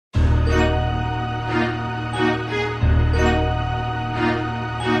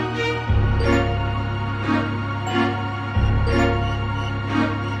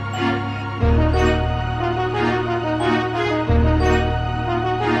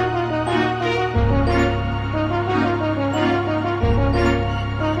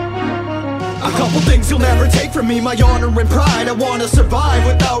couple things you'll never take from me, my honor and pride. I wanna survive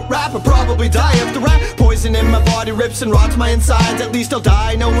without rap, I'll probably die. If the rap poison in my body rips and rots my insides, at least I'll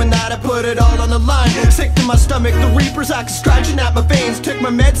die knowing that I put it all on the line. Sick to my stomach, the reaper's axe scratching at my veins. Took my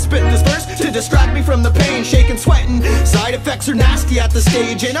meds, spit this verse to distract me from the pain. Shaking, sweating, side effects are nasty at the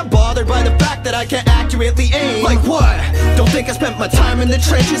stage, and I'm bothered by the fact that I can't accurately aim. Like what? Don't think I spent my time in the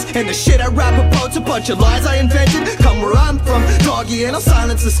trenches, and the shit I rap about's a bunch of lies I invented. Come where I'm from, doggy, and I'll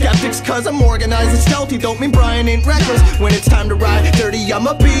silence the skeptics, cause I'm organized and stealthy. Don't mean Brian ain't reckless. When it's time to ride dirty,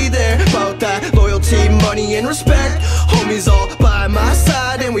 I'ma be there. About that loyalty, money, and respect. Homies all by my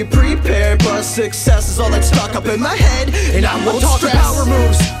side, and we prepare. But success is all that's stuck up in my head, and I won't stress. Power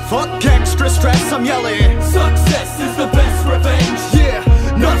moves, fuck extra stress, I'm yelling. Success is the best revenge.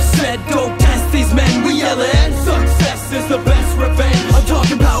 Yeah, Enough said, go test these men, we yelling. Success is the best revenge. I'm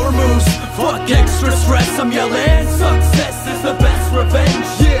talking power moves, Fuck extra stress, I'm yelling. Success is the best revenge.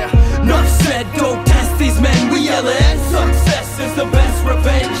 yeah. Enough said, go test these men, we yelling. Success is the best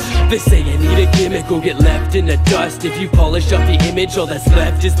revenge. They say I need a gimmick, go get left in the dust. If you polish up the image, all that's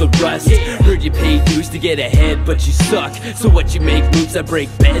left is the rust. Heard you pay dues to get ahead, but you suck. So what, you make moves, I break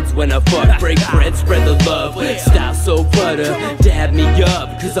beds when I fuck. Break bread, spread the love, style so butter. Dab me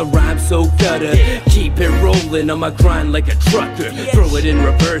up, cause I rhyme so gutter. Keep it rolling on my grind like a trucker. Throw it in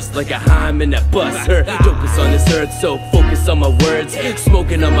reverse like a Heim and a buster. Dopest on this earth, so focus on my words.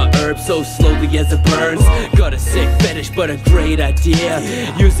 Smoking on my herbs so slowly as it burns. Got a sick fetish but a great idea.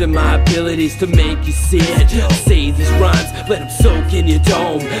 Using my abilities to make you see it. Say these rhymes, let them soak in your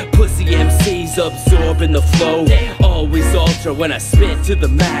dome. Pussy MCs absorbing the flow. Always ultra when I spit to the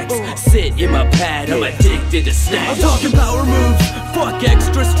max. Sit in my pad, I'm addicted to snacks. I'm talking power moves, Fuck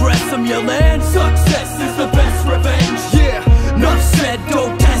extra stress, I'm yelling. Success is the best revenge. yeah. Enough said,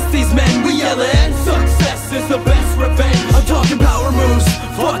 go test these men, we yelling. Success is the best revenge. I'm talking power moves,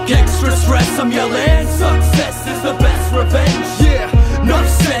 Fuck extra stress, I'm yelling. Success is the best revenge. yeah. Enough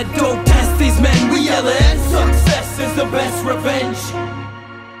said, go test these men, we yelling. Success is the best revenge.